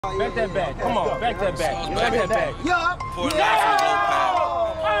Back that back. Come on, back that back. Back that back. Yeah.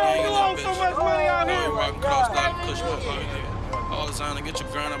 Hey, you owe so much money out here. All the time to get your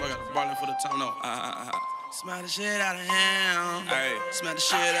grind up, I got a bargain for the time. No, smack the shit out of him. Hey, smack the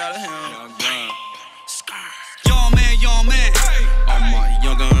shit out of him. Young man. All my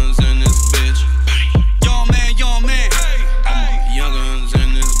young guns in this bitch. Young man. All my young guns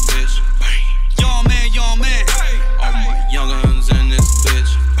in this bitch. Young man. All my young guns in this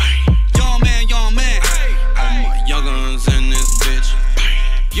bitch. Young man. All my young guns in this bitch.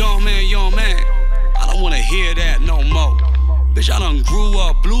 Young man. I don't wanna hear that no more. Bitch, I done grew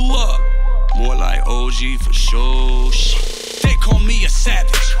up, blew up. More like OG for sure. They call me a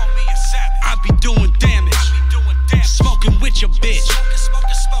savage. I be doing damage. Smoking with your bitch.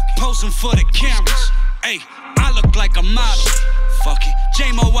 Posing for the cameras. Ayy, I look like a model. Fuck it,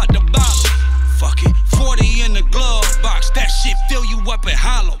 J-Mo out the bottle. Fuck it, 40 in the glove box. That shit fill you up at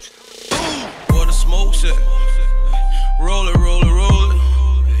hollows. Boom, where the smoke's at. Roll it.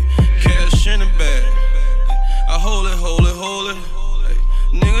 Cash in the bag. I hold it.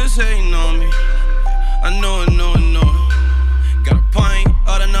 Niggas hating on me. I know it. Got a pint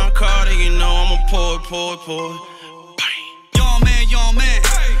of the narcotic, you know I'ma pour it. Young man.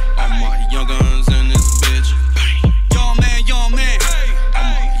 All my young guns in this bitch. Young man. All my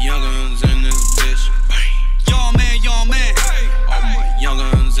young guns in this bitch. Young man. All my young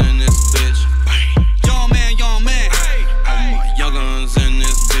guns in this bitch. Young man. All my young guns in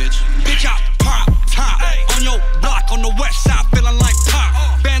this bitch. Bitch, I pop top on your block on the west side, feeling like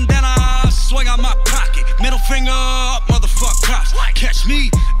pop. Bandana swing out my pocket, middle finger up, motherfuck cops. Catch me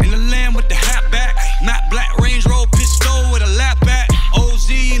in the land with the hat back, matte black Range Rover pistol with a lap back. OZ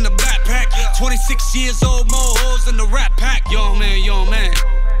in the backpack, 26 years old, more hoes in the rap pack. Young man,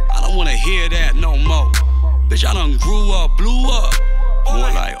 I don't wanna hear that no more. Bitch, I done grew up, blew up.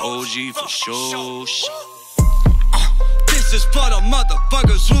 More like OG for sure. This is for the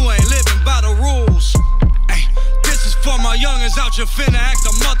motherfuckers who ain't living by the rules. Ay, this is for my youngins out here finna act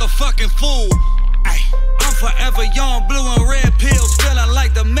a motherfucking fool. Ay, I'm forever young, blue and red pills, feeling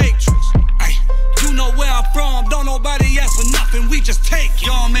like the Matrix. Ay, you know where I'm from, don't nobody ask for nothing, we just take it.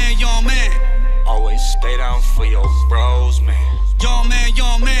 Young man. Always stay down for your bros, man. Young man.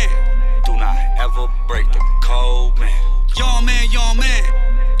 Do not ever break the code, man. Young man.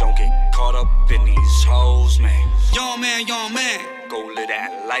 Don't get caught up in these hoes, man. Young man. Go live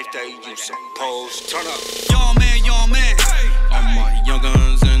that life that you supposed. Turn up. Young man. All my young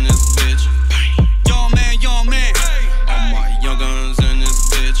guns in